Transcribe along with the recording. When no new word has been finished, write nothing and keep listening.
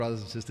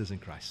Brothers and sisters in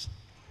Christ.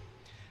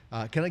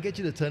 Can I get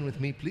you to turn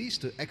with me, please,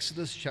 to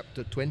Exodus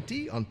chapter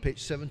 20 on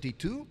page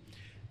 72.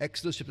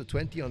 Exodus chapter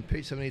 20 on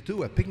page 72.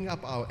 We're picking up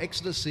our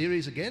Exodus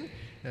series again,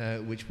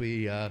 which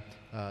we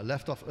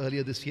left off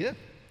earlier this year.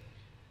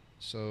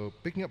 So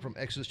picking up from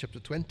Exodus chapter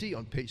 20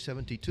 on page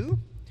 72.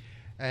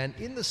 And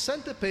in the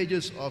center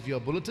pages of your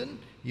bulletin,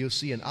 you'll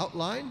see an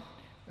outline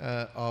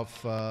of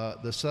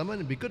the sermon.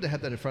 It'd be good to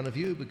have that in front of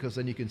you because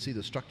then you can see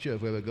the structure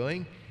of where we're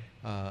going,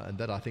 and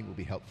that I think will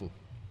be helpful.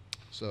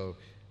 So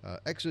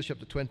Exodus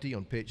chapter 20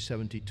 on page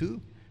 72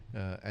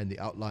 and the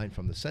outline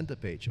from the center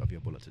page of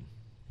your bulletin.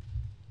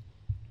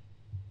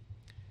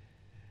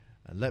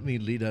 And let me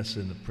lead us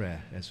in the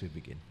prayer as we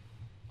begin.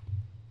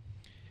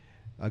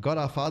 God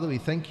our Father, we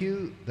thank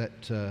you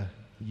that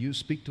you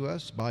speak to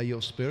us by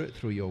your Spirit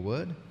through your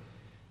word.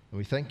 And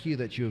we thank you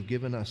that you have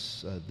given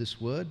us this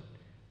word.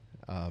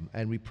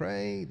 And we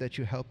pray that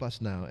you help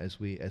us now as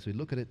we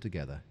look at it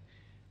together.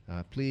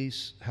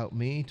 Please help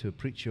me to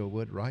preach your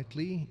word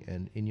rightly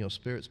and in your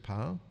Spirit's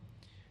power.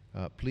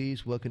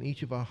 Please work in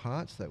each of our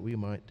hearts that we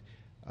might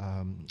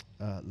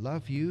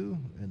love you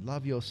and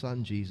love your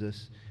Son,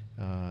 Jesus,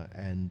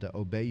 and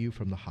obey you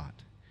from the heart.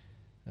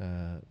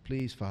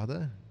 Please,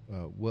 Father,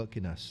 work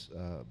in us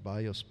by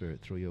your Spirit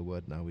through your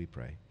word now, we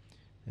pray.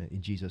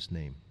 In Jesus'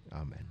 name,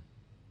 amen.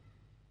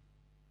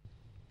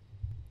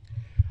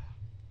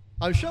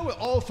 I'm sure we're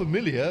all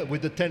familiar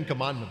with the Ten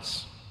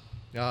Commandments.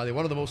 They're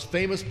one of the most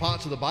famous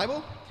parts of the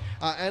Bible.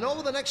 And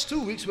over the next 2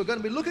 weeks, we're going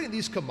to be looking at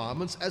these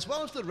commandments as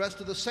well as the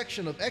rest of the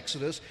section of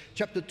Exodus,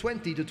 chapter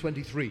 20 to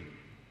 23.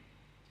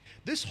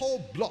 This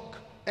whole block,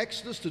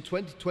 Exodus to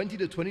 20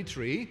 to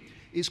 23,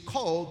 is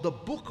called the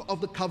Book of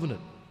the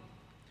Covenant.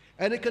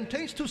 And it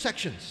contains two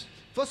sections.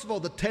 First of all,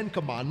 the Ten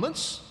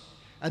Commandments.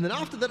 And then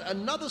after that,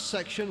 another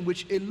section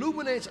which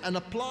illuminates and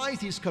applies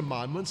these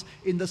commandments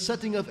in the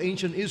setting of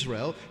ancient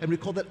Israel. And we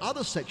call that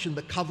other section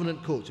the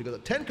Covenant Code. So you've got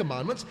the Ten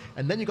Commandments,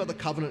 and then you've got the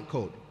Covenant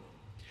Code.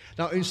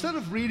 Now, instead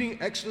of reading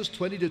Exodus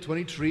 20 to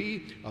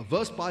 23,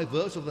 verse by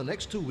verse over the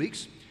next 2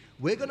 weeks,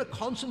 we're going to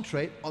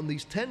concentrate on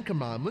these Ten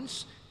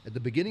Commandments at the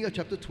beginning of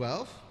chapter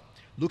 12,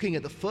 looking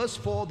at the first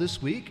 4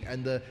 this week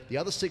and the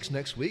other 6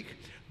 next week.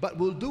 But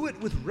we'll do it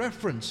with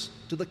reference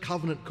to the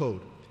Covenant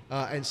Code.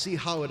 And see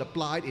how it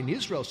applied in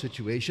Israel's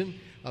situation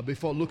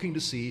before looking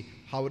to see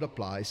how it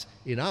applies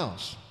in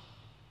ours.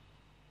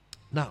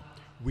 Now,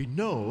 we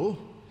know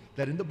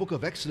that in the book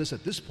of Exodus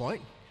at this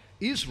point,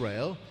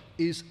 Israel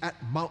is at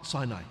Mount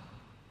Sinai.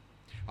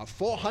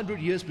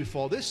 400 years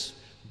before this,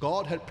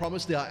 God had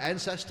promised their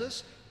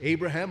ancestors,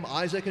 Abraham,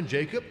 Isaac, and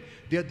Jacob,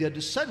 that their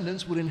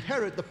descendants would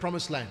inherit the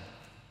promised land.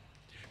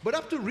 But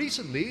up to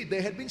recently,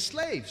 they had been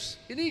slaves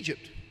in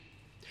Egypt.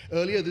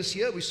 Earlier this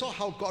year, we saw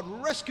how God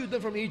rescued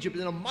them from Egypt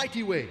in a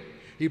mighty way.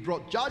 He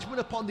brought judgment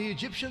upon the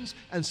Egyptians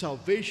and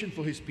salvation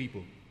for his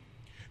people.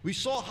 We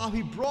saw how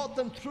he brought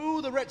them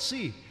through the Red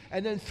Sea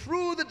and then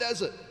through the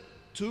desert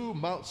to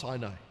Mount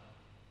Sinai.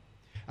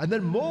 And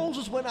then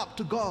Moses went up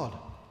to God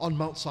on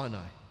Mount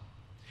Sinai.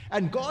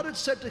 And God had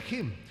said to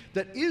him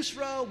that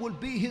Israel would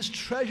be his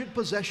treasured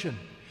possession,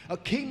 a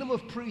kingdom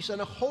of priests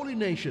and a holy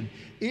nation,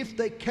 if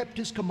they kept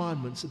his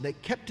commandments and they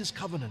kept his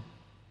covenant.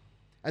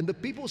 And the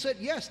people said,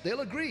 yes, they'll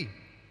agree.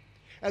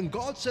 And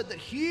God said that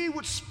he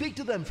would speak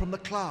to them from the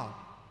cloud.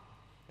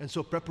 And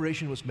so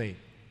preparation was made.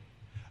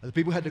 And the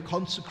people had to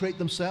consecrate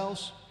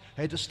themselves,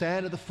 had to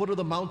stand at the foot of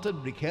the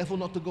mountain, be careful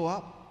not to go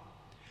up.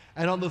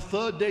 And on the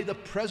third day, the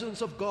presence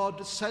of God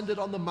descended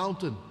on the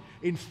mountain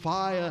in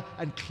fire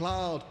and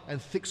cloud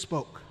and thick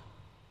smoke.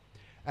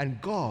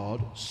 And God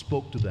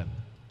spoke to them.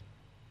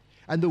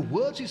 And the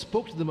words he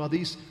spoke to them are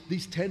these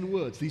 10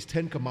 words, these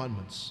 10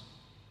 commandments.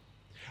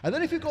 And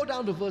then if you go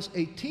down to verse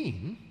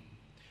 18,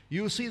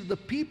 you'll see that the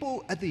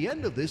people at the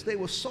end of this, they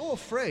were so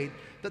afraid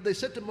that they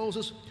said to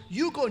Moses,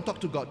 you go and talk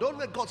to God. Don't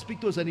let God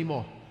speak to us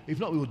anymore. If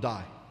not, we will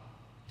die.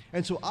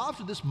 And so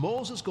after this,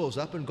 Moses goes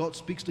up and God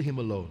speaks to him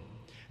alone.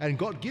 And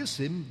God gives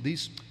him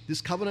this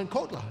covenant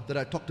code law that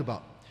I talked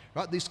about,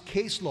 right? This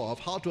case law of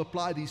how to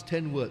apply these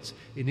 10 words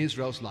in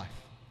Israel's life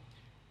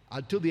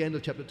until the end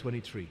of chapter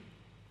 23.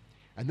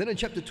 And then in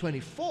chapter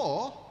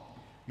 24,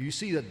 you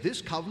see that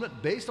this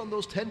covenant, based on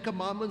those 10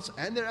 commandments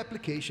and their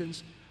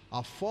applications,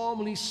 are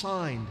formally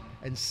signed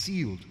and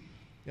sealed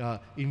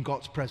in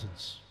God's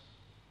presence.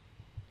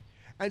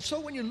 And so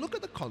when you look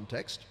at the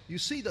context, you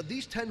see that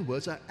these 10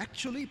 words are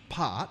actually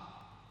part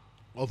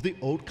of the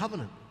Old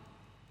Covenant.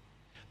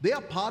 They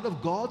are part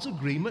of God's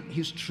agreement,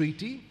 his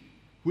treaty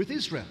with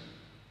Israel.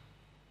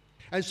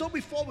 And so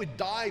before we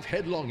dive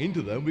headlong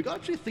into them, we've got to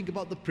actually think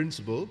about the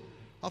principle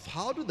of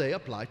how do they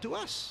apply to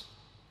us.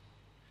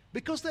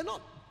 Because they're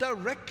not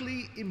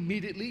directly,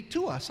 immediately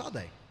to us, are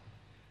they?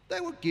 They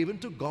were given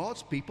to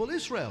God's people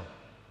Israel,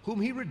 whom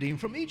he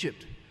redeemed from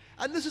Egypt.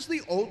 And this is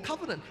the Old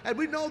Covenant. And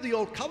we know the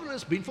Old Covenant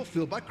has been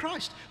fulfilled by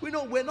Christ. We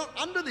know we're not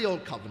under the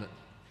Old Covenant.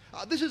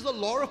 This is the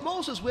law of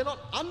Moses. We're not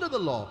under the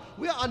law.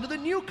 We are under the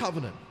New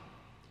Covenant.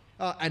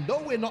 And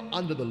though we're not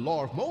under the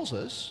law of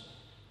Moses,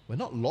 we're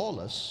not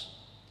lawless.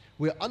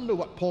 We're under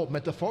what Paul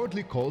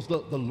metaphorically calls the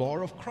law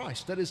of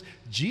Christ. That is,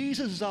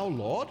 Jesus is our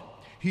Lord.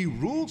 He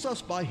rules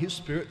us by His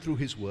Spirit through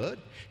His Word.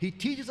 He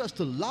teaches us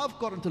to love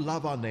God and to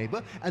love our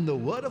neighbor, and the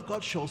Word of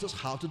God shows us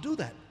how to do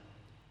that.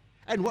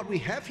 And what we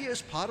have here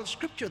is part of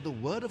Scripture, the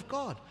Word of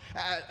God.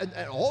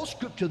 And all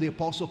Scripture, the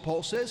Apostle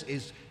Paul says,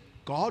 is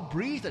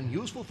God-breathed and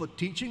useful for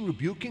teaching,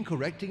 rebuking,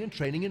 correcting, and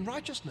training in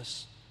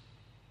righteousness.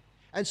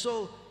 And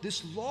so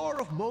this law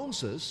of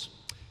Moses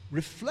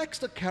reflects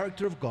the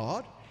character of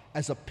God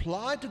as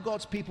applied to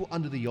God's people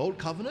under the Old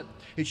Covenant.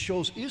 It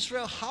shows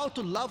Israel how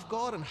to love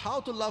God and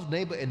how to love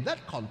neighbor in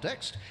that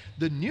context.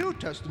 The New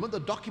Testament, the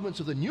documents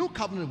of the New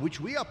Covenant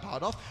which we are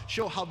part of,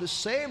 show how the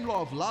same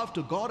law of love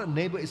to God and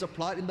neighbor is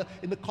applied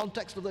in the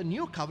context of the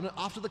New Covenant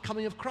after the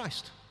coming of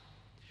Christ.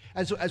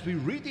 And so as we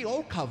read the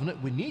Old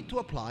Covenant, we need to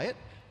apply it,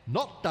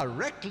 not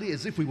directly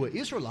as if we were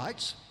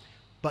Israelites,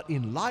 but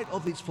in light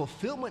of its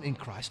fulfillment in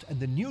Christ,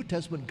 and the New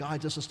Testament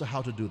guides us as to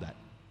how to do that.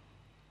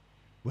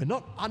 We're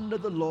not under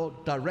the law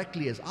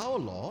directly as our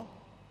law,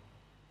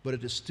 but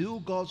it is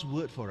still God's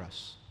word for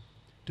us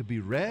to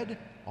be read,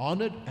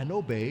 honored, and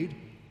obeyed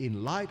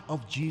in light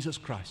of Jesus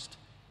Christ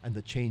and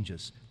the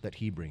changes that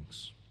He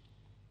brings.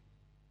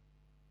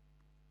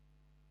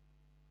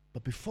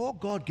 But before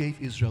God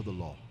gave Israel the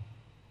law,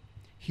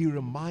 He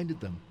reminded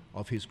them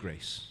of His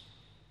grace.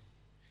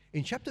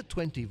 In chapter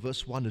 20,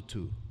 verse 1 to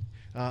 2,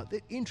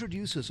 it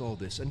introduces all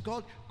this, and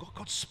God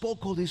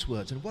spoke all these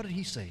words. And what did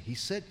He say? He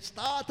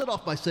started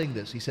off by saying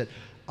this. He said,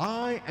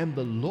 I am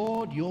the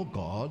Lord your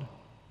God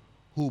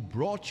who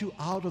brought you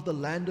out of the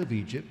land of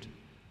Egypt,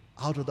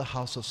 out of the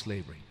house of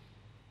slavery.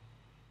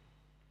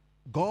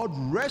 God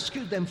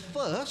rescued them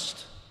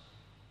first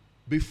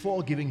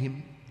before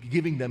giving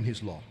them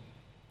His law.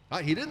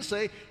 He didn't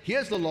say,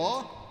 here's the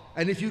law,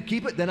 and if you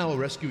keep it, then I will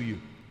rescue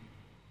you.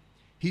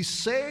 He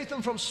saved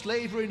them from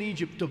slavery in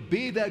Egypt to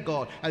be their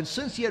God. And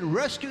since He had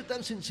rescued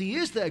them, since He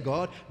is their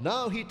God,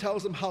 now He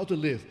tells them how to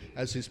live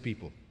as His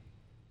people.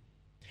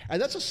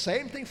 And that's the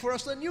same thing for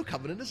us in the New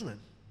Covenant, isn't it?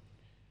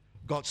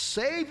 God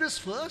saved us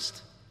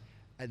first,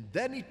 and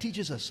then He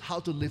teaches us how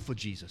to live for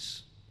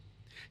Jesus.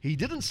 He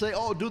didn't say,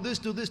 oh, do this,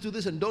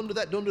 and don't do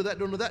that, don't do that,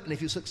 don't do that. And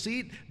if you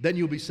succeed, then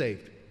you'll be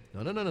saved.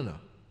 No.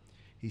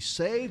 He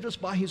saved us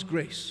by His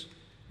grace.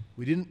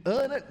 We didn't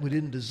earn it. We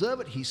didn't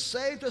deserve it. He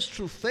saved us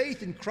through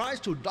faith in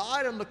Christ, who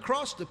died on the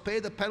cross to pay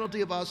the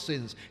penalty of our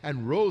sins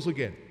and rose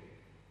again.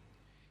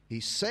 He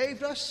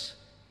saved us,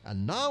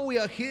 and now we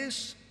are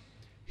His.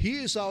 He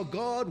is our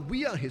God.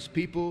 We are His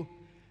people.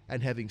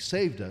 And having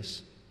saved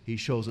us, He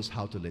shows us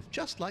how to live,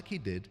 just like He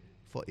did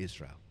for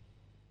Israel.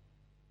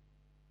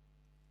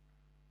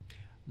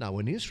 Now,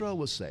 when Israel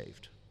was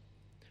saved,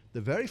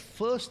 the very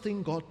first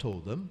thing God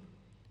told them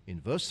in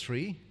verse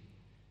 3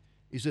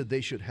 is that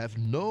they should have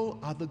no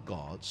other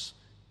gods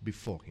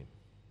before Him.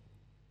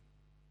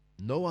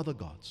 No other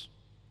gods.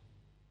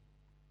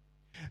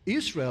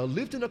 Israel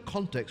lived in a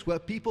context where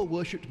people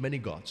worshipped many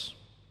gods.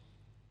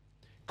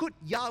 Could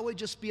Yahweh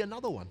just be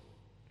another one?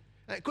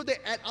 Could they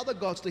add other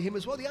gods to Him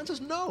as well? The answer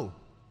is no.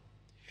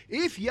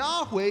 If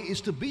Yahweh is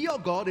to be your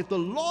God, if the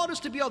Lord is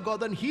to be your God,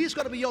 then He's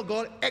got to be your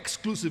God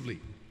exclusively.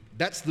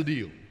 That's the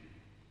deal.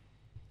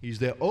 He's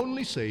their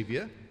only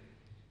Savior.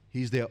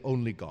 He's their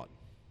only God.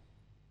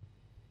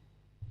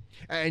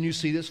 And you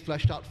see this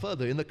fleshed out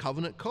further in the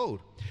covenant code.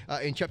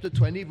 In chapter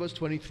 20, verse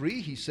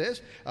 23, He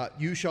says,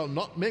 you shall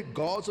not make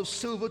gods of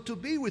silver to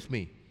be with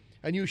me,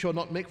 and you shall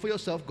not make for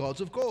yourself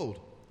gods of gold.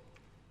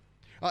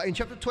 In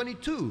chapter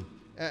 22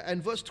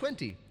 and verse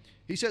 20,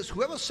 He says,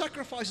 whoever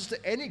sacrifices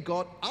to any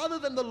god other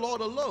than the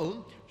Lord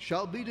alone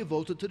shall be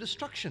devoted to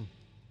destruction.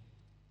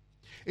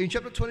 In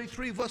chapter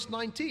 23, verse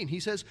 19, He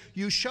says,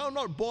 you shall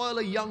not boil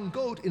a young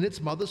goat in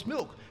its mother's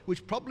milk,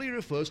 which probably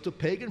refers to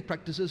pagan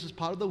practices as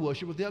part of the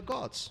worship of their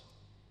gods.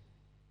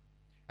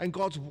 And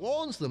God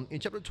warns them in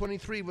chapter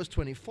 23, verse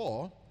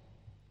 24,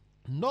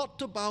 not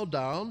to bow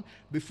down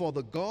before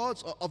the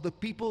gods of the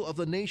people of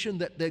the nation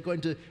that they're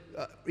going to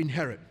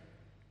inherit.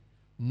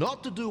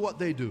 Not to do what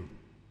they do,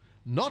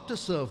 not to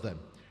serve them,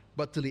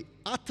 but to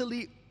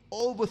utterly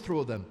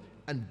overthrow them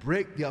and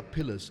break their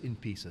pillars in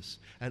pieces.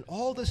 And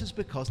all this is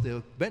because they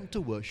were meant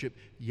to worship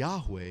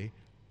Yahweh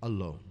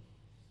alone.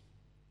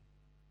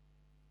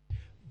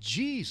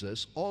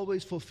 Jesus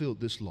always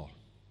fulfilled this law.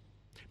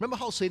 Remember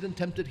how Satan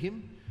tempted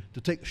Him to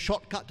take a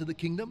shortcut to the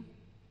kingdom?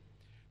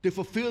 To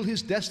fulfill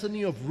his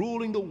destiny of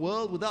ruling the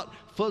world without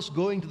first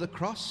going to the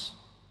cross?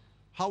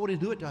 How would he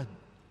do it?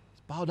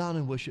 Bow down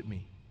and worship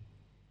me.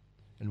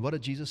 And what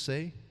did Jesus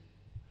say?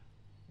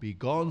 Be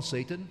gone,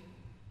 Satan,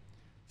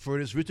 for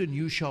it is written,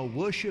 you shall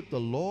worship the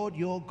Lord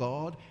your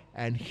God,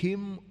 and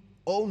Him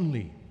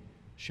only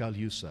shall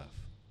you serve.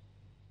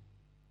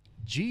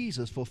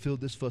 Jesus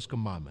fulfilled this first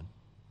commandment.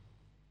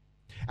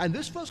 And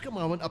this first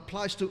commandment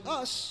applies to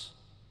us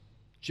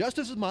just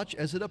as much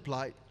as it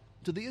applied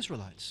to the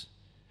Israelites.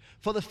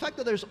 For the fact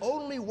that there's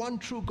only one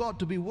true God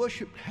to be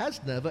worshipped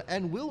has never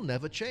and will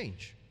never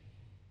change.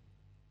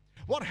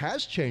 What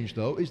has changed,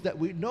 though, is that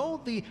we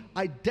know the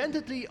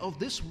identity of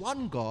this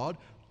one God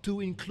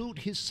to include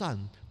His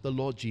Son, the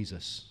Lord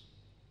Jesus.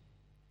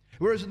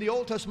 Whereas in the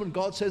Old Testament,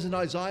 God says in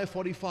Isaiah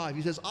 45,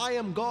 He says, I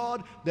am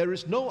God, there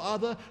is no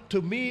other. To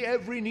me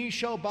every knee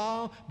shall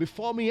bow,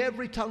 before me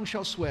every tongue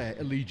shall swear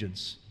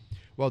allegiance.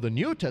 Well, the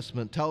New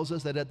Testament tells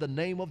us that at the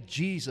name of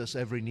Jesus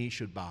every knee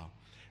should bow,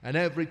 and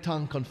every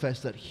tongue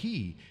confess that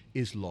He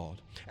is Lord.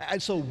 And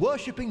so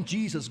worshiping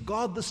Jesus,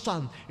 God the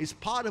Son, is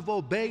part of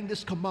obeying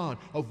this command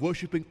of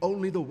worshiping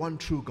only the one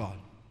true God.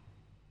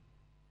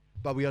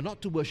 But we are not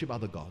to worship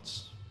other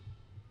gods.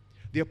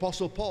 The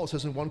Apostle Paul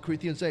says in 1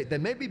 Corinthians 8, there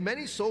may be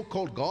many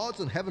so-called gods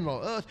in heaven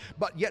or earth,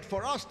 but yet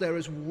for us there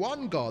is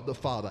one God, the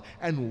Father,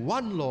 and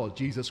one Lord,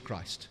 Jesus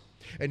Christ.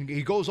 And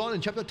he goes on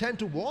in chapter 10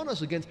 to warn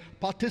us against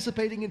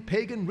participating in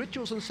pagan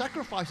rituals and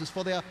sacrifices,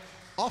 for they're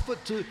offered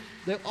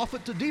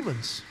to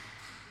demons.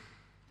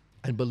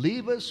 And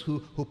believers who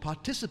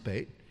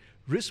participate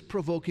risk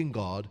provoking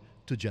God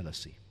to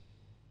jealousy.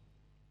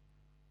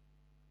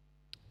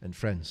 And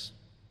friends,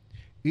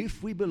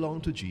 if we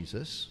belong to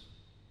Jesus,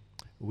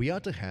 we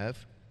are to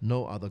have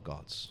no other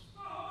gods.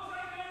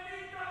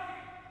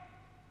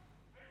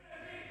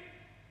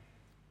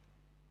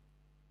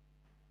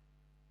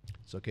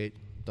 It's okay,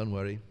 don't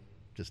worry,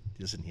 just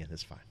listen here,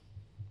 that's fine.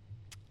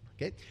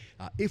 Okay,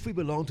 if we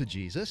belong to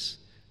Jesus,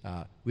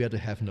 we are to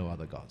have no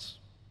other gods.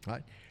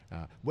 Right?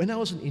 When I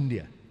was in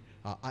India,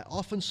 I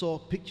often saw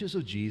pictures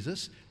of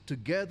Jesus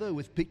together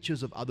with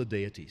pictures of other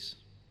deities.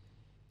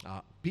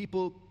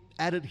 People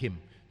added Him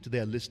to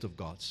their list of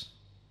gods.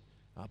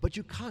 But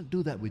you can't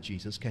do that with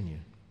Jesus, can you?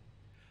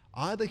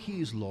 Either He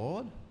is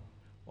Lord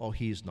or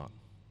He is not.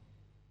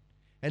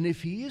 And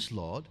if He is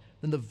Lord,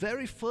 then the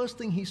very first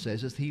thing He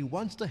says is He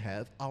wants to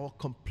have our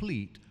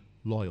complete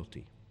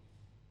loyalty.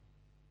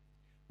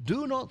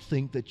 Do not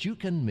think that you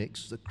can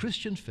mix the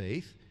Christian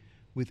faith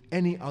with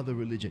any other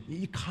religion.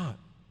 You can't.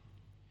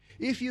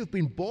 If you've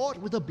been bought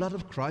with the blood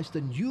of Christ,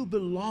 then you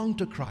belong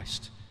to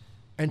Christ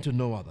and to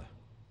no other.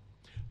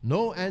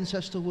 No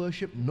ancestor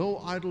worship, no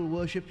idol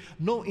worship,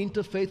 no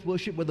interfaith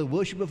worship where the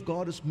worship of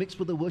God is mixed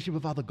with the worship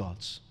of other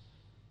gods.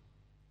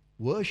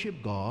 Worship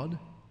God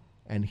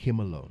and Him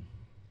alone.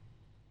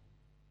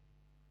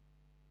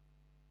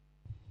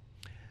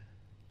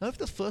 Now, if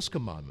the first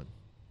commandment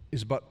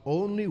is about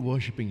only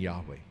worshiping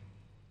Yahweh,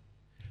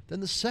 then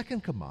the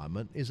second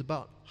commandment is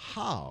about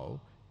how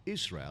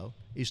Israel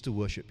is to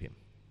worship Him.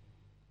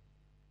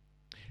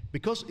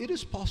 Because it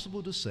is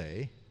possible to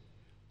say,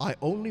 I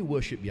only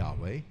worship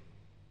Yahweh,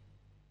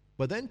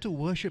 but then to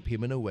worship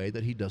Him in a way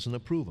that He doesn't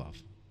approve of.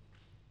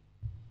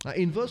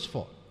 In verse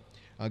 4,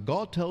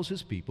 God tells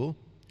His people,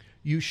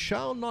 you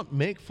shall not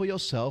make for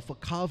yourself a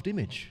carved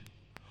image,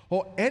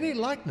 or any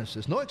likeness,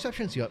 there's no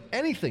exceptions here,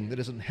 anything that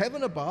is in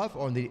heaven above,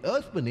 or in the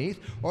earth beneath,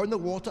 or in the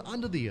water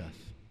under the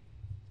earth.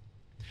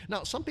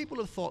 Now, some people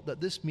have thought that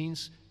this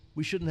means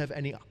we shouldn't have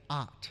any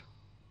art.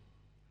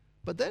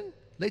 But then,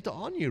 later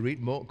on you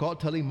read God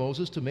telling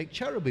Moses to make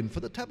cherubim for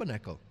the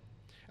tabernacle,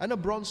 and a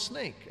bronze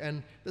snake,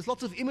 and there's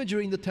lots of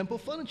imagery in the temple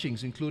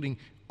furnishings, including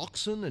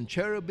oxen and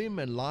cherubim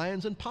and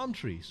lions and palm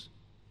trees.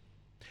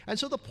 And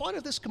so the point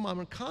of this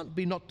commandment can't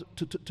be not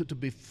to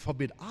be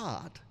forbid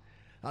art.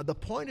 The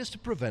point is to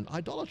prevent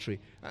idolatry.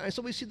 And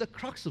so we see the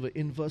crux of it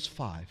in verse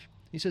 5.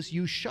 He says,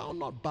 you shall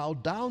not bow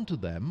down to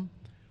them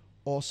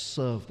or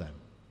serve them,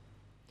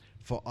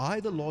 for I,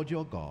 the Lord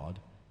your God,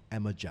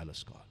 am a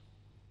jealous God.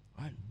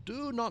 Right?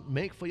 Do not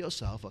make for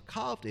yourself a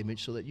carved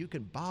image so that you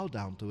can bow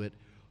down to it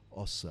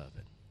or serve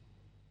it.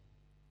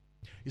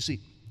 You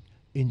see,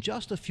 in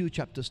just a few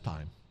chapters'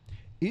 time,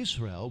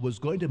 Israel was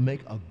going to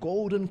make a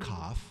golden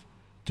calf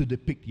to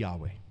depict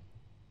Yahweh.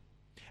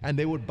 And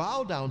they would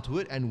bow down to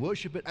it and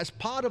worship it as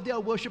part of their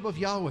worship of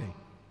Yahweh.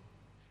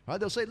 Right?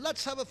 They'll say,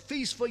 let's have a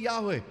feast for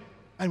Yahweh.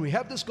 And we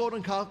have this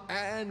golden calf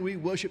and we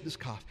worship this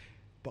calf.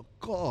 But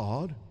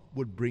God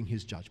would bring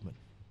His judgment.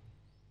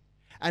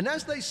 And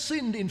as they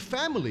sinned in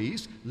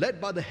families, led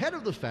by the head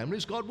of the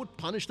families, God would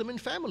punish them in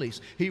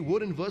families. He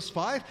would, in verse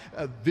 5,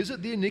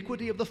 visit the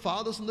iniquity of the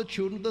fathers and the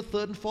children of the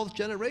third and fourth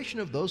generation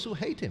of those who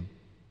hate Him.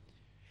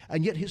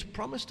 And yet His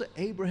promise to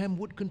Abraham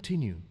would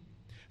continue.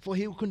 For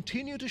He will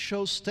continue to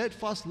show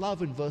steadfast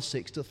love, in verse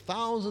 6, to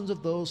thousands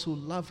of those who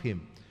love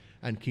Him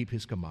and keep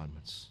His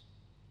commandments.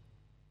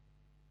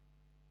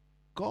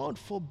 God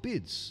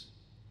forbids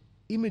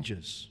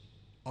images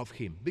of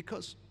Him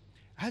because,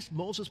 as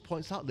Moses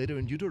points out later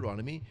in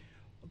Deuteronomy,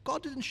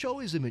 God didn't show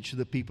His image to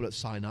the people at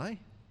Sinai.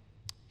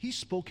 He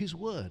spoke His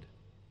word.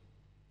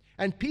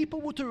 And people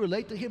were to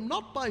relate to Him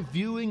not by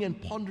viewing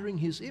and pondering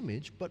His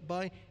image, but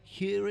by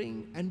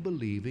hearing and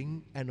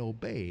believing and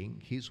obeying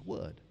His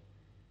word.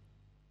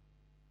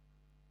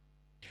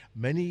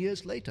 Many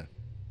years later,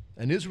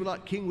 an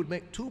Israelite king would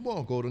make 2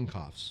 more golden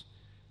calves,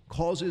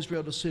 cause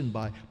Israel to sin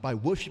by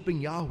worshiping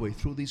Yahweh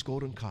through these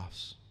golden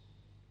calves.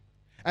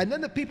 And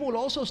then the people would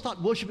also start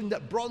worshiping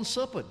that bronze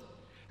serpent,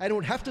 and it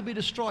would have to be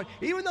destroyed.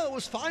 Even though it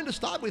was fine to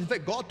start with, in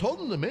fact, God told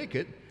them to make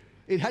it,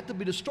 it had to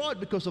be destroyed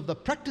because of the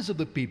practice of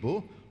the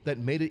people that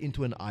made it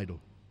into an idol.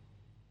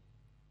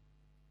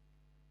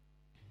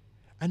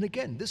 And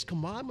again, this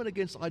commandment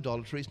against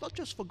idolatry is not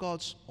just for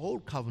God's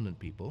old covenant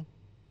people,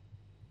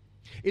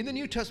 In the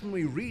New Testament,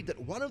 we read that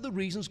one of the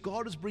reasons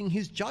God is bringing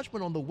his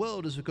judgment on the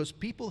world is because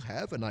people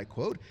have, and I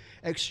quote,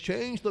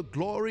 exchanged the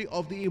glory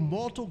of the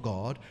immortal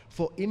God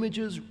for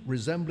images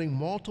resembling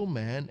mortal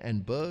man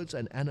and birds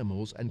and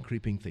animals and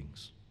creeping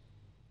things.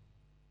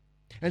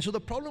 And so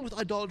the problem with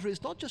idolatry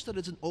is not just that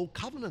it's an old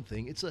covenant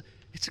thing, it's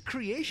a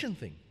creation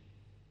thing.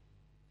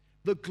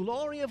 The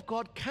glory of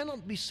God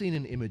cannot be seen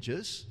in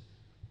images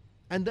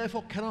and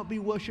therefore cannot be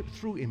worshipped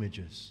through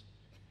images.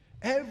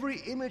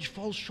 Every image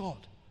falls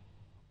short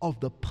of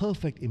the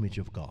perfect image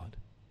of God,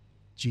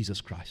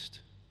 Jesus Christ.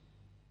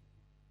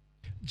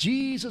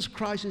 Jesus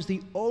Christ is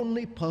the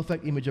only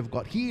perfect image of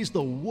God. He is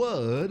the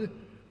Word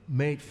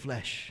made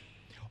flesh.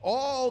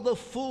 All the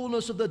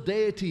fullness of the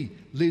deity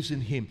lives in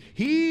him.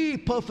 He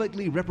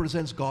perfectly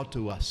represents God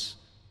to us.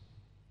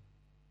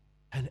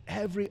 And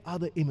every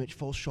other image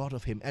falls short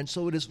of him. And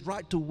so it is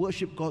right to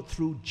worship God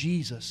through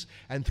Jesus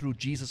and through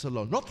Jesus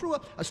alone. Not through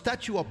a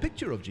statue or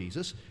picture of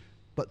Jesus,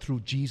 but through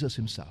Jesus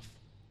himself.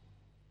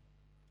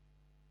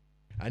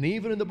 And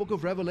even in the book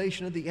of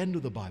Revelation at the end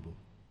of the Bible,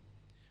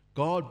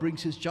 God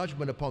brings his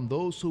judgment upon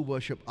those who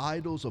worship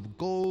idols of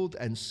gold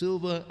and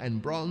silver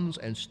and bronze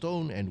and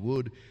stone and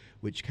wood,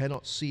 which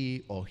cannot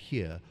see or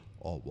hear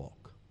or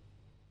walk.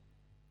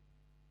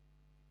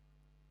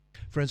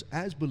 Friends,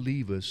 as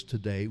believers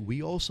today,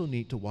 we also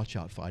need to watch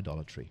out for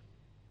idolatry.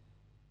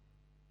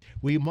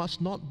 We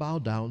must not bow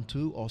down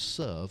to or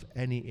serve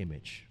any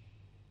image.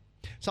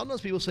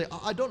 Sometimes people say,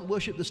 I don't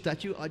worship the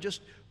statue, I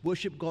just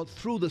worship God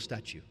through the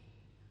statue.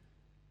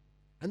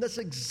 And that's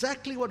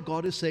exactly what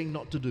God is saying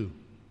not to do.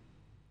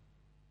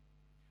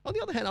 On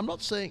the other hand,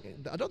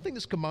 I don't think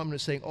this commandment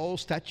is saying all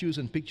statues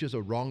and pictures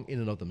are wrong in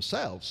and of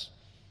themselves.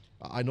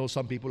 I know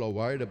some people are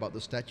worried about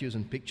the statues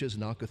and pictures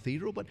in our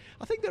cathedral, but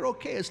I think they're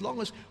okay as long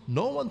as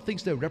no one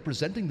thinks they're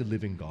representing the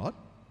living God,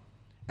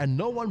 and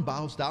no one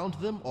bows down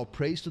to them or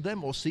prays to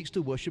them or seeks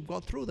to worship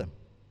God through them.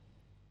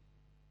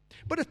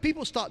 But if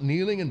people start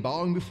kneeling and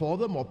bowing before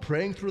them or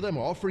praying through them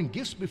or offering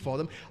gifts before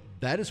them,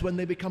 that is when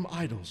they become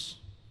idols.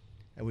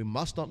 And we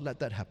must not let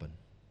that happen,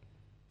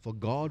 for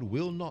God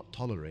will not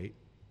tolerate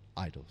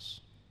idols.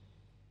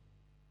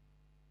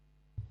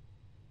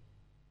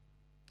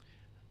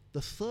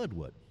 The third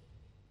word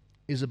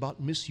is about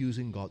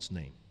misusing God's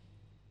name.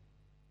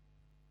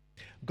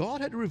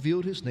 God had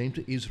revealed his name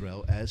to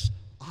Israel as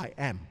I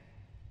am,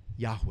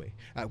 Yahweh.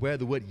 Where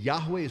the word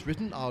Yahweh is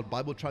written, our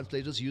Bible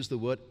translators use the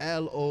word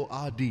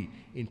L-O-R-D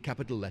in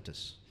capital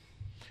letters.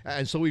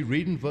 And so we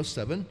read in verse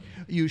 7,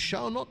 you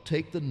shall not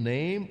take the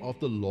name of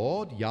the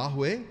Lord,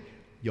 Yahweh,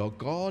 your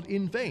God,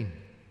 in vain.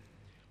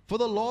 For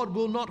the Lord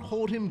will not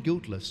hold him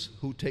guiltless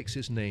who takes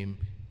his name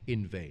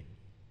in vain.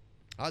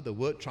 The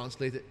word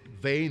translated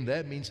vain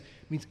there means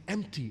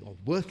empty or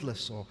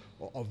worthless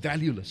or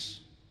valueless.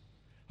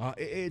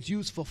 It's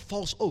used for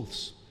false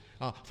oaths,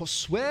 for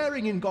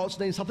swearing in God's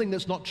name something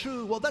that's not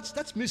true. Well,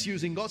 that's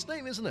misusing God's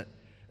name, isn't it?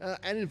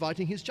 And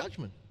inviting his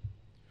judgment.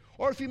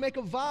 Or if you make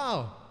a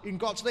vow in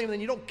God's name and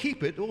then you don't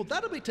keep it, well,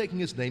 that'll be taking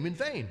his name in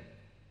vain.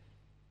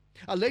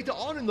 Later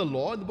on in the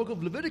law, in the book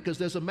of Leviticus,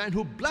 there's a man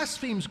who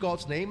blasphemes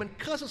God's name and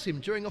curses him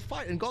during a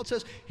fight. And God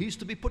says he's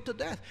to be put to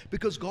death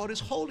because God is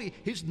holy.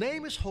 His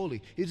name is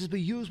holy. It is to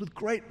be used with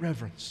great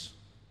reverence.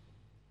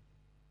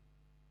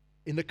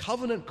 In the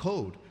covenant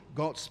code,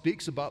 God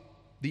speaks about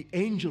the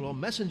angel or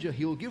messenger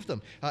he will give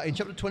them. In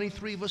chapter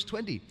 23, verse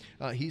 20,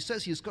 he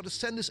says he's got to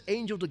send this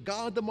angel to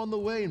guard them on the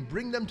way and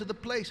bring them to the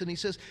place. And he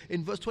says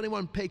in verse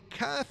 21, pay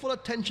careful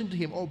attention to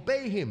him,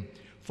 obey him,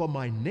 for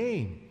my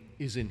name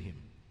is in him.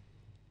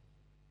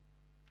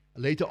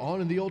 Later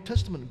on in the Old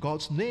Testament,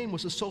 God's name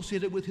was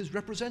associated with his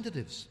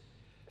representatives.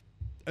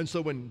 And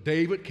so when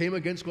David came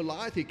against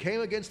Goliath, he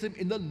came against him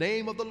in the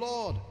name of the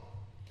Lord.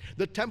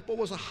 The temple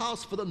was a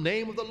house for the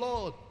name of the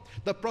Lord.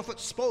 The prophet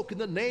spoke in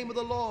the name of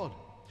the Lord.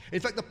 In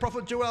fact, the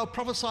prophet Joel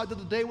prophesied that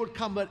the day would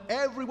come that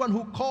everyone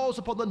who calls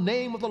upon the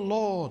name of the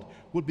Lord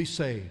would be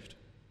saved.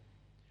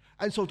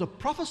 And so to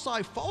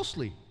prophesy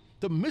falsely,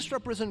 to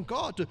misrepresent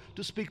God,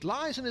 to speak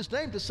lies in his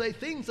name, to say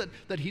things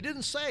that he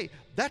didn't say,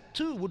 that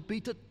too would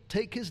be to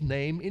take his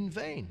name in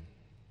vain.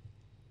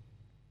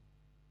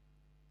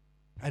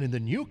 And in the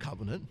new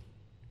covenant,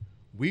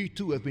 we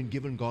too have been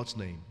given God's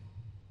name.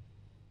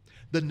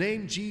 The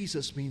name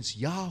Jesus means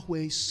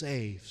Yahweh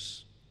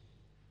saves.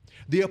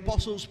 The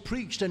apostles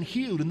preached and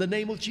healed in the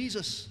name of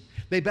Jesus.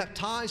 They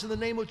baptized in the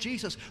name of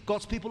Jesus.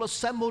 God's people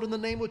assembled in the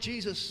name of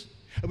Jesus.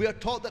 And we are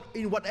taught that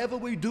in whatever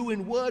we do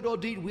in word or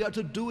deed, we are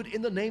to do it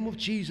in the name of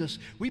Jesus.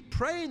 We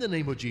pray in the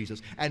name of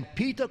Jesus. And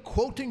Peter,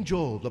 quoting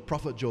Joel, the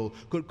prophet Joel,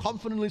 could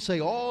confidently say,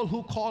 all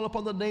who call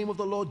upon the name of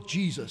the Lord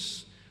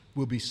Jesus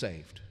will be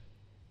saved.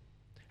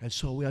 And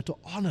so we are to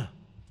honor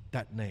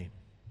that name.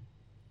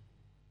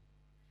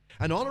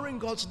 And honoring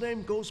God's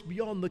name goes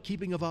beyond the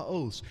keeping of our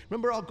oaths.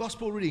 Remember our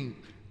gospel reading.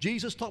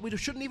 Jesus taught we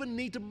shouldn't even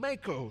need to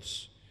make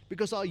oaths,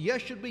 because our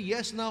yes should be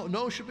yes, now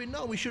no should be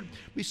no. We should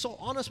be so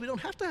honest we don't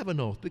have to have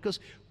an oath, because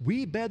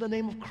we bear the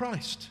name of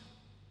Christ.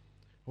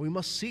 We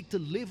must seek to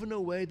live in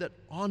a way that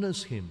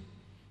honors him,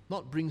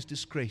 not brings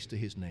disgrace to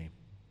his name.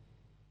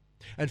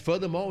 And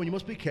furthermore, you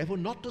must be careful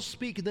not to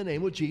speak in the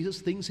name of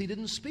Jesus things he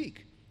didn't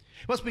speak.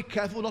 You must be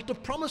careful not to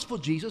promise for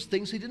Jesus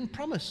things he didn't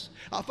promise.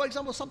 For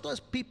example, sometimes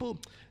people,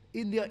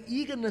 in their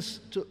eagerness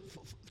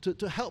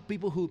to help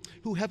people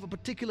who have a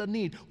particular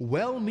need,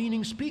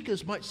 well-meaning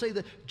speakers might say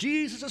that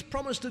Jesus has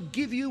promised to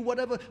give you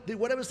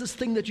whatever's this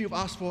thing that you've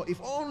asked for, if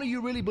only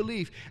you really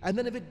believe. And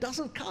then if it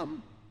doesn't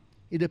come,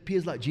 it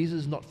appears like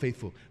Jesus is not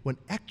faithful, when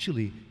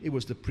actually it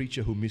was the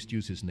preacher who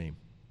misused his name.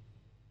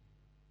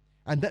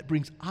 And that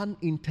brings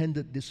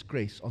unintended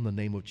disgrace on the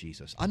name of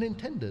Jesus.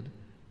 Unintended,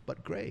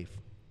 but grave.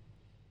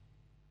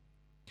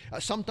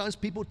 Sometimes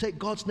people take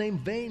God's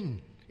name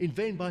in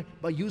vain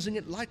by using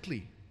it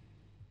lightly.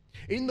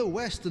 In the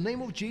West, the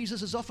name of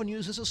Jesus is often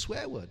used as a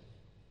swear word.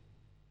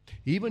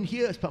 Even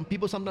here,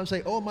 people sometimes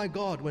say, "Oh my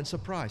God," when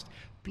surprised.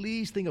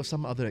 Please think of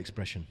some other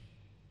expression.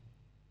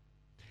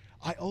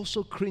 I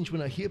also cringe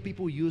when I hear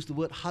people use the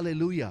word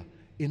hallelujah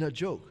in a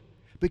joke,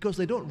 because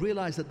they don't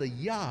realize that the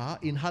Yah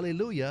in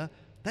hallelujah,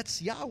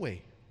 that's Yahweh.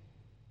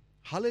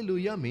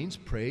 Hallelujah means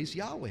praise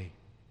Yahweh,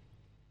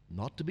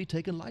 not to be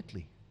taken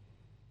lightly.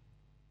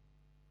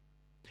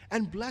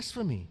 And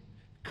blasphemy,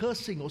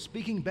 cursing or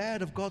speaking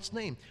bad of God's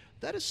name,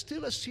 that is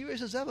still as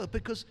serious as ever,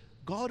 because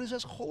God is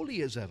as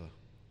holy as ever.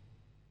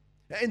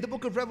 In the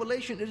book of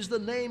Revelation, it is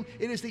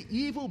the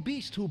evil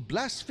beast who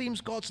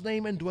blasphemes God's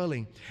name and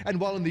dwelling. And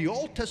while in the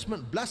Old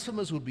Testament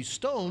blasphemers would be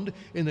stoned,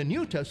 in the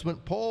New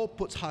Testament Paul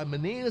puts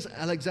Hymenaeus and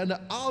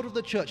Alexander out of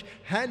the church,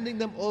 handing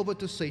them over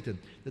to Satan,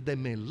 that they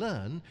may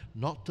learn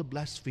not to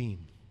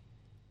blaspheme.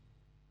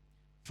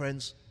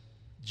 Friends,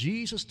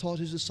 Jesus taught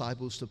his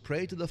disciples to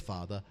pray to the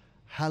Father,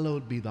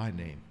 "Hallowed be thy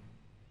name."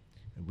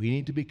 And we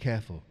need to be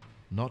careful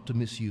not to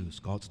misuse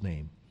God's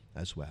name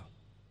as well.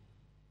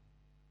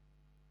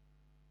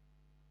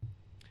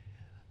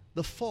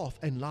 The fourth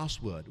and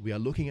last word we are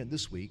looking at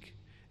this week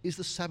is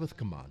the Sabbath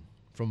command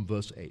from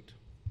verse 8.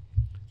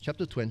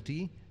 Chapter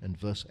 20 and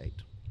verse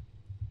 8.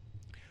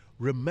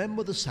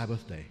 "Remember the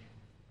Sabbath day,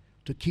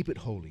 to keep it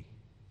holy.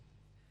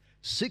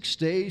 6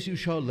 days you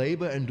shall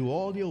labor and do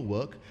all your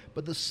work,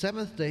 but the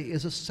seventh day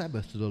is a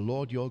Sabbath to the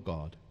Lord your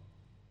God.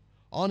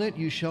 On it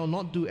you shall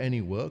not do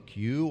any work,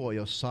 you or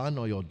your son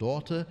or your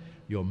daughter,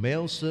 your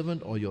male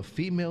servant or your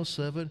female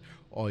servant,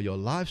 or your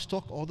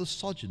livestock or the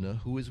sojourner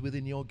who is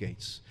within your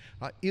gates."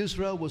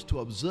 Israel was to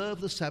observe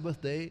the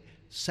Sabbath day,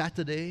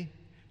 Saturday,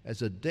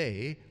 as a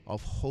day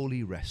of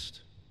holy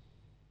rest.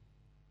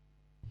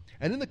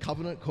 And in the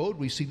covenant code,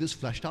 we see this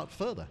fleshed out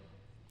further.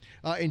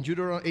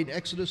 In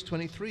Exodus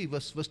 23,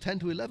 verse 10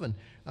 to 11,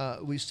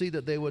 we see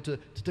that they were to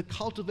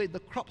cultivate the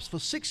crops for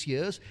 6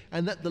 years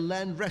and let the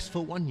land rest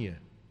for 1 year.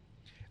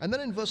 And then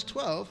in verse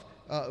 12,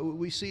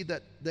 we see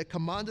that they're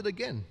commanded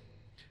again.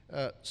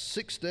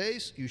 6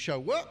 days you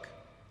shall work,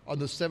 on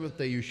the seventh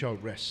day you shall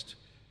rest,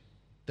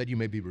 that you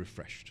may be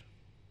refreshed.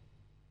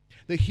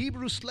 The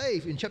Hebrew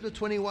slave in chapter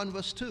 21,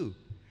 verse 2,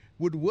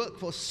 would work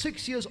for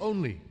 6 years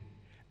only,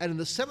 and in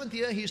the seventh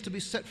year he is to be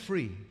set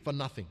free for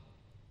nothing.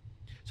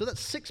 So that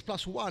 6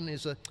 plus 1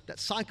 that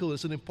cycle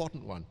is an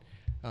important one,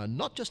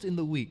 not just in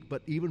the week,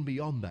 but even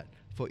beyond that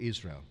for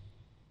Israel.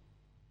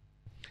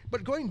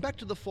 But going back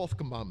to the fourth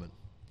commandment,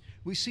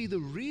 we see the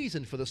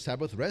reason for the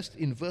Sabbath rest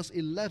in verse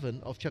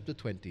 11 of chapter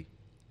 20.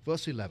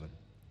 Verse 11.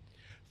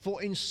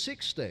 "For in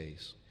 6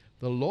 days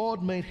the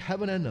Lord made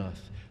heaven and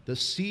earth, the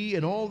sea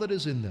and all that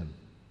is in them,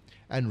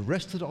 and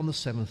rested on the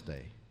seventh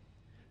day.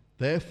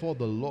 Therefore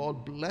the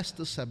Lord blessed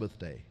the Sabbath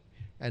day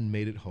and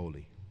made it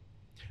holy."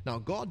 Now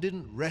God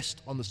didn't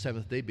rest on the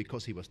seventh day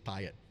because he was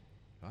tired.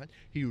 Right?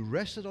 He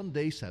rested on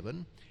day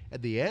 7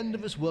 at the end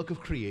of his work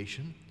of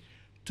creation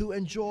to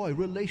enjoy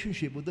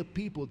relationship with the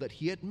people that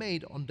he had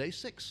made on day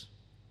 6.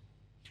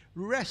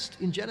 Rest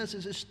in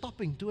Genesis is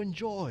stopping to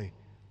enjoy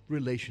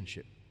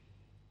relationship.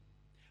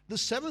 The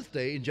seventh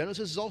day in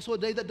Genesis is also a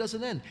day that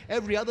doesn't end.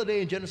 Every other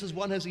day in Genesis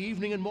 1 has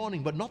evening and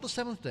morning, but not the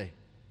seventh day.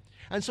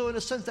 And so in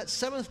a sense, that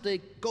seventh day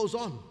goes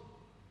on.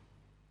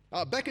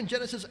 Back in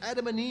Genesis,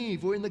 Adam and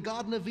Eve were in the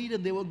Garden of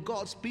Eden. They were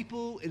God's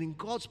people and in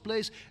God's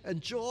place,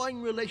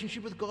 enjoying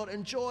relationship with God,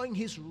 enjoying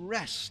his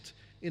rest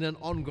in an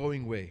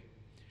ongoing way.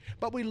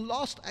 But we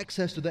lost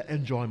access to that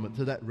enjoyment,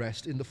 to that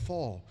rest in the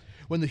fall.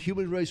 When the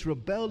human race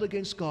rebelled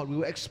against God, we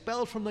were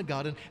expelled from the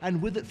garden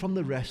and with it from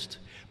the rest.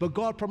 But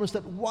God promised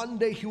that one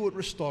day he would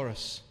restore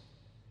us.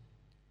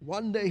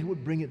 One day he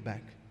would bring it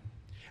back.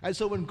 And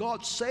so when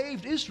God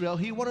saved Israel,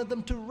 he wanted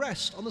them to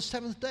rest on the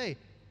seventh day.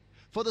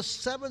 For the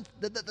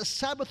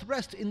Sabbath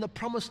rest in the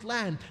promised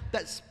land,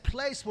 that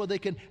place where they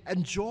can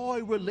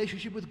enjoy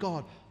relationship with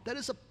God, that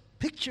is a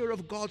picture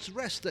of God's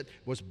rest that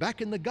was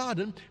back in the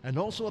garden, and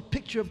also a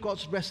picture of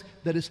God's rest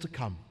that is to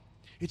come.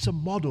 It's a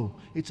model.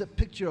 It's a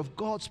picture of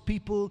God's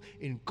people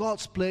in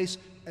God's place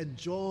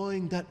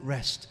enjoying that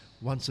rest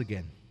once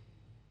again.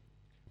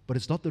 But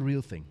it's not the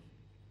real thing.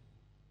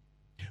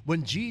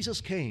 When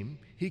Jesus came,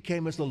 he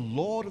came as the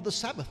Lord of the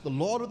Sabbath, the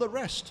Lord of the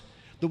rest,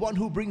 the one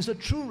who brings the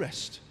true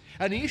rest.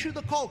 And he issued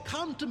the call,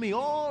 "Come to me,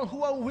 all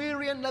who are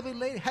weary and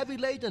heavy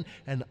laden,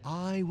 and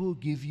I will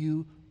give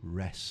you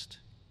rest."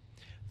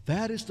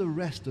 That is the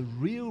rest, the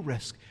real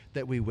rest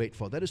that we wait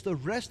for. That is the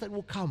rest that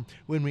will come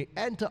when we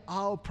enter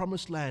our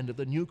promised land of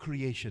the new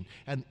creation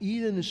and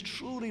Eden is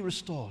truly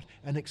restored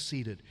and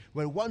exceeded,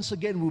 where once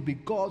again we'll be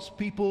God's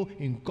people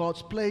in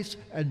God's place,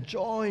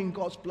 enjoying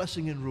God's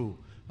blessing and rule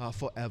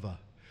forever.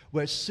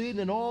 Where sin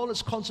and all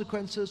its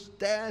consequences,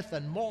 death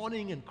and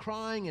mourning and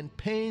crying and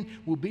pain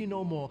will be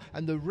no more.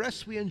 And the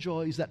rest we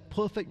enjoy is that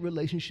perfect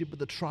relationship with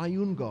the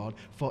triune God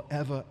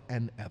forever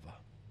and ever.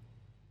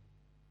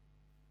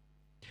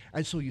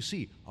 And so you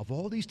see, of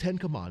all these 10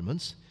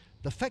 commandments,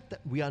 the fact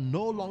that we are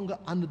no longer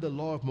under the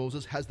law of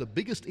Moses has the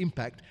biggest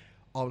impact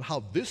on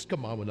how this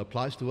commandment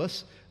applies to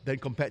us than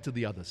compared to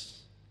the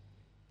others.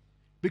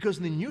 Because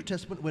in the New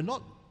Testament, we're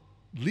not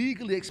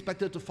legally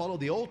expected to follow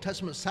the Old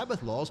Testament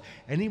Sabbath laws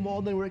any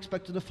more than we're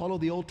expected to follow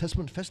the Old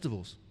Testament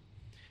festivals.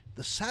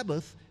 The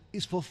Sabbath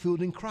is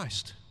fulfilled in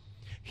Christ.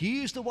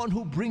 He is the one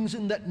who brings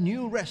in that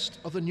new rest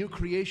of the new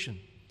creation.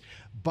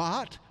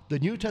 But the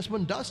New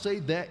Testament does say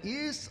there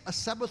is a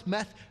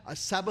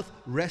Sabbath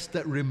rest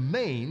that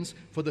remains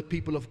for the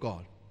people of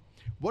God.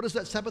 What is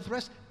that Sabbath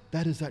rest?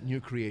 That is that new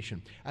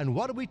creation. And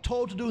what are we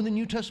told to do in the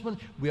New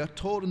Testament? We are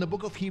told in the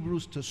book of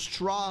Hebrews to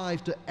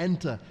strive to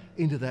enter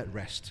into that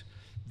rest.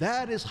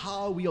 That is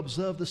how we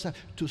observe the Sabbath,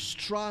 to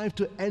strive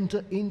to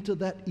enter into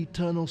that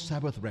eternal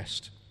Sabbath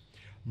rest.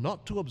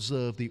 Not to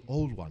observe the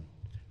old one,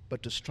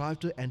 but to strive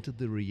to enter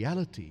the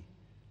reality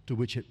to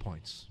which it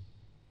points.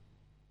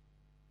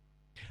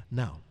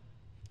 Now,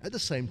 at the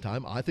same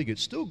time, I think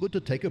it's still good to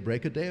take a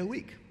break a day a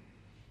week.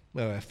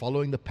 We're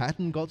following the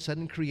pattern God set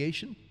in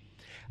creation.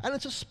 And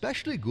it's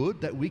especially good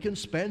that we can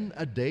spend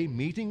a day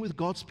meeting with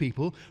God's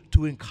people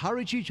to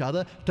encourage each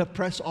other to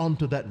press on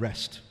to that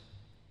rest.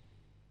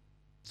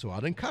 So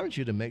I'd encourage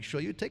you to make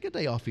sure you take a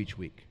day off each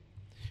week.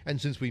 And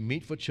since we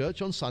meet for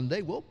church on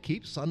Sunday, we'll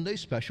keep Sunday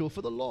special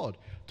for the Lord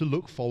to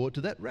look forward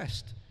to that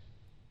rest.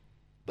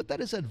 But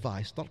that is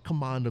advice, not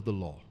command of the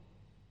law.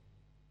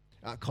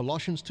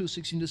 Colossians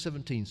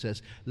 2:16-17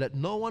 says, "Let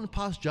no one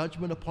pass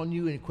judgment upon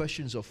you in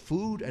questions of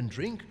food and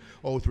drink,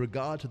 or with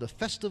regard to a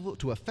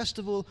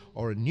festival,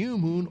 or a new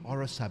moon,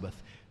 or a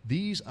Sabbath.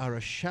 These are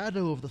a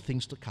shadow of the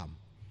things to come,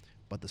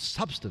 but the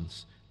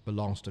substance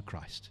belongs to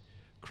Christ."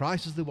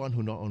 Christ is the one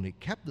who not only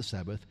kept the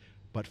Sabbath,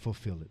 but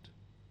fulfilled it.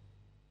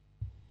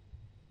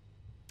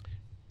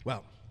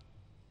 Well,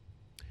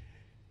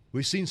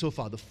 we've seen so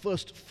far the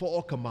first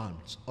 4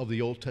 commands of the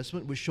Old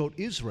Testament, which showed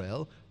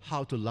Israel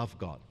how to love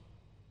God.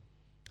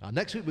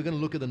 Next week, we're going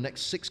to look at the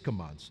next 6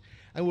 commands.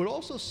 And we'll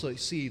also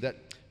see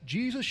that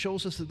Jesus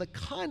shows us that the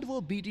kind of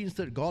obedience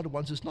that God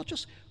wants is not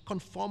just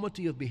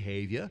conformity of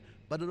behavior,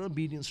 but an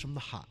obedience from the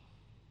heart.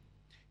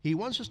 He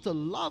wants us to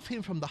love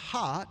Him from the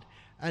heart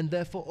and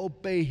therefore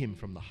obey Him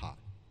from the heart.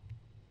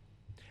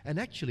 And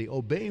actually,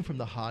 obeying from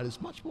the heart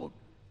is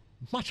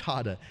much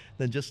harder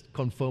than just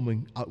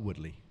conforming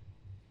outwardly.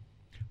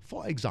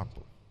 For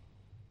example,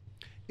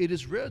 it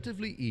is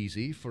relatively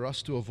easy for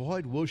us to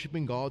avoid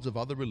worshiping gods of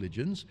other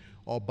religions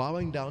or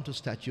bowing down to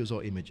statues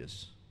or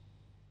images.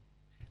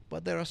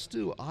 But there are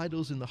still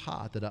idols in the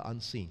heart that are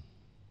unseen.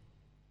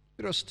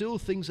 There are still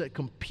things that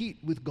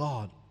compete with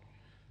God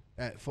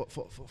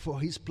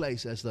for His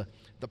place as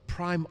the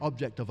prime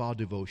object of our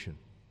devotion.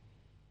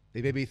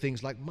 They may be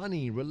things like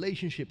money,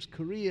 relationships,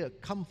 career,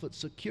 comfort,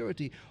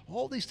 security.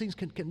 All these things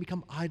can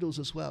become idols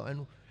as well.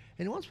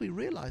 And once we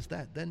realize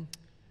that, then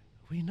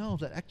we know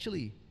that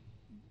actually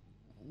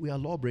we are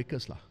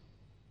lawbreakers.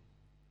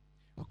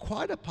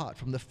 Quite apart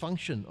from the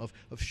function of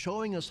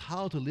showing us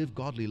how to live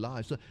godly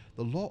lives,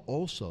 the law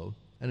also,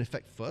 and in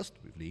fact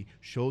firstly,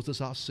 shows us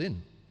our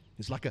sin.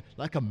 It's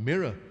like a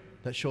mirror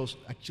that shows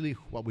actually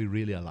what we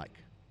really are like.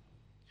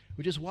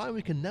 Which is why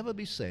we can never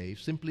be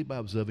saved simply by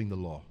observing the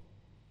law.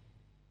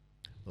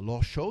 The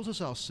law shows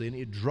us our sin,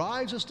 it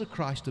drives us to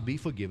Christ to be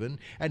forgiven,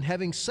 and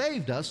having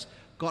saved us,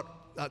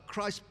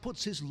 Christ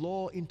puts His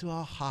law into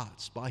our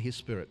hearts by His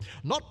Spirit.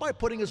 Not by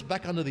putting us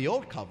back under the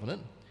Old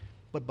Covenant,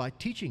 but by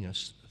teaching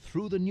us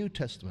through the New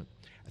Testament,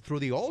 through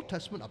the Old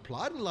Testament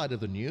applied in light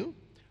of the New,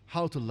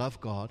 how to love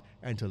God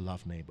and to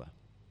love neighbor.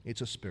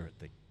 It's a spirit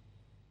thing.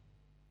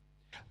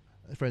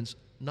 Friends,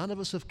 none of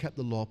us have kept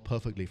the law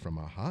perfectly from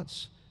our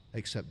hearts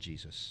except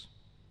Jesus.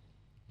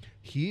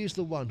 He is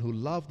the one who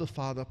loved the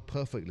Father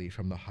perfectly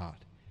from the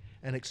heart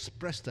and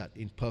expressed that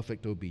in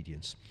perfect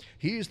obedience.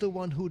 He is the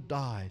one who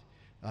died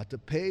to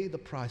pay the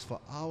price for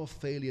our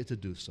failure to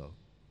do so.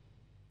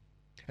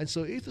 And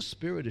so if the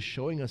Spirit is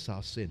showing us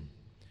our sin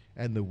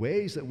and the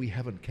ways that we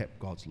haven't kept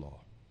God's law,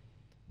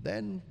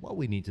 then what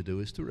we need to do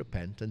is to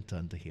repent and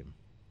turn to Him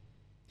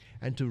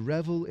and to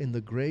revel in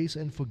the grace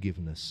and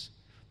forgiveness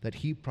that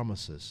He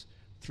promises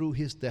through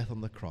His death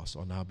on the cross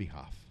on our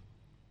behalf.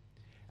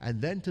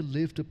 And then to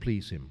live to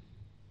please Him,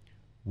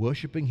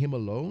 worshiping Him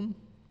alone,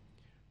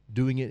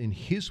 doing it in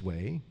His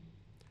way,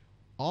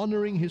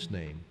 honoring His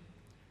name,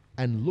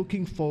 and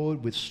looking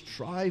forward with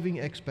striving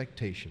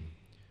expectation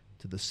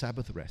to the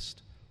Sabbath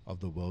rest of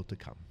the world to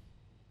come.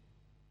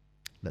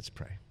 Let's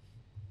pray.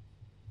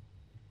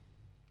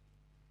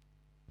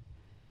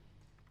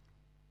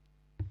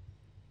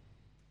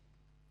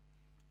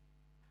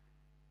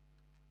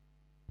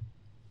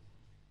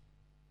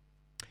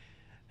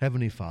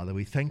 Heavenly Father,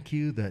 we thank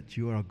you that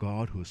you are a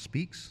God who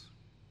speaks.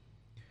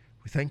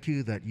 We thank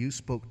you that you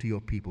spoke to your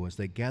people as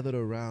they gathered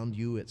around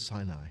you at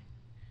Sinai.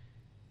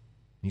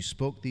 You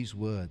spoke these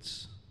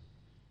words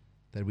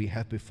that we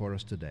have before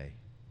us today.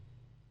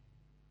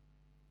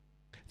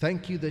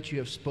 Thank you that you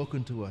have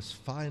spoken to us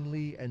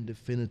finally and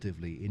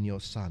definitively in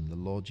your Son, the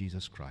Lord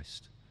Jesus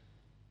Christ.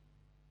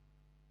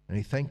 And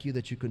we thank you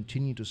that you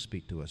continue to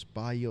speak to us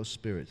by your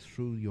Spirit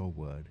through your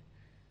word,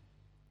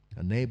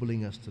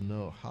 enabling us to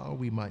know how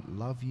we might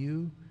love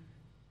you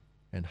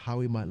and how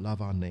we might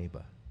love our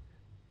neighbor.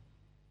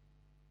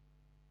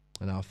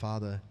 And our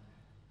Father,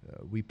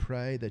 we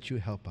pray that you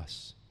help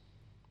us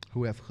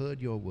who have heard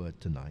your word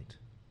tonight.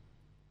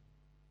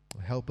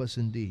 Help us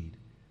indeed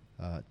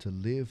to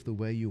live the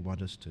way you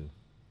want us to.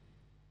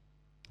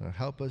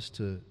 Help us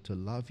to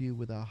love you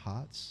with our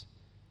hearts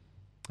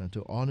and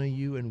to honor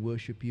you and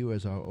worship you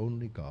as our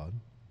only God.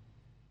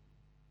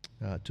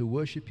 To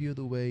worship you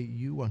the way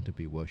you want to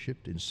be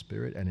worshipped, in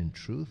spirit and in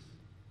truth.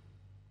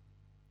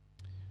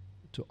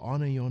 To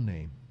honor your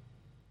name.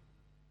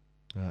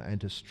 And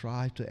to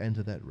strive to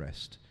enter that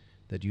rest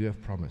that you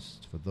have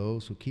promised for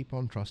those who keep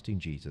on trusting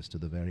Jesus to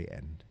the very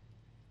end.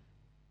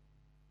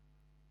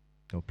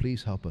 Oh,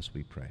 please help us,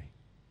 we pray.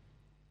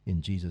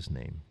 In Jesus'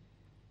 name,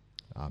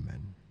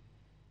 amen.